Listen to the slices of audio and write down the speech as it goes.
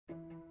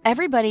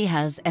Everybody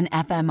has an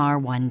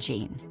FMR1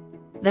 gene.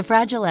 The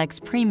Fragile X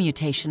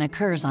premutation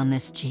occurs on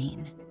this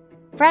gene.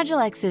 Fragile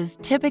X is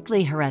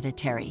typically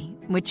hereditary,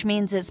 which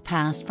means it's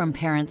passed from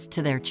parents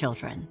to their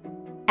children.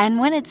 And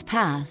when it's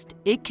passed,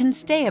 it can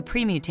stay a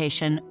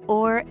premutation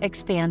or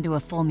expand to a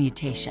full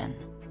mutation.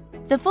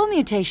 The full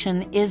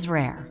mutation is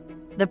rare.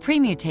 The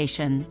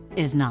premutation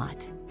is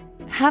not.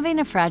 Having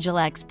a Fragile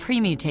X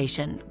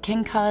premutation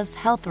can cause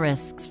health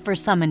risks for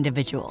some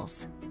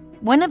individuals.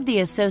 One of the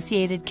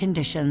associated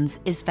conditions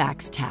is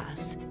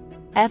FXTAS,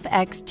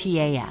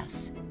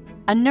 FXTAS,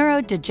 a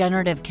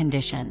neurodegenerative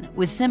condition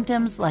with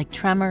symptoms like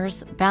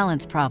tremors,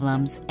 balance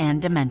problems,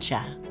 and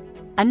dementia.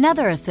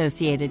 Another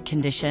associated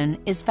condition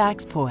is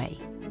FXPOI,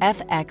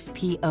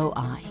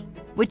 FXPOI,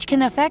 which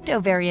can affect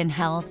ovarian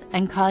health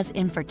and cause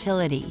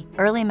infertility,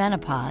 early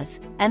menopause,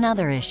 and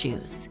other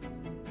issues.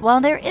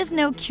 While there is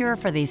no cure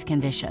for these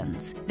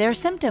conditions, their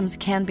symptoms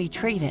can be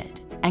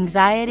treated.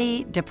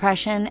 Anxiety,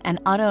 depression, and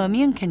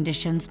autoimmune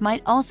conditions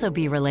might also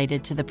be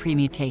related to the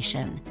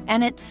premutation,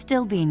 and it's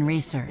still being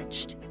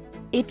researched.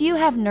 If you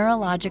have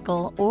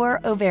neurological or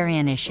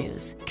ovarian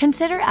issues,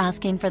 consider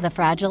asking for the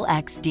Fragile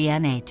X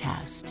DNA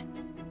test.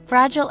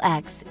 Fragile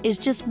X is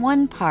just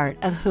one part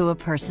of who a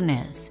person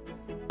is,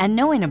 and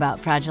knowing about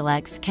Fragile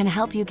X can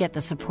help you get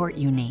the support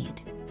you need.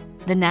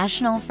 The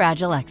National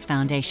Fragile X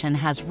Foundation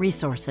has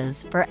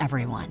resources for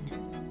everyone.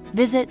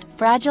 Visit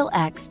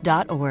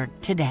fragilex.org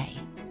today.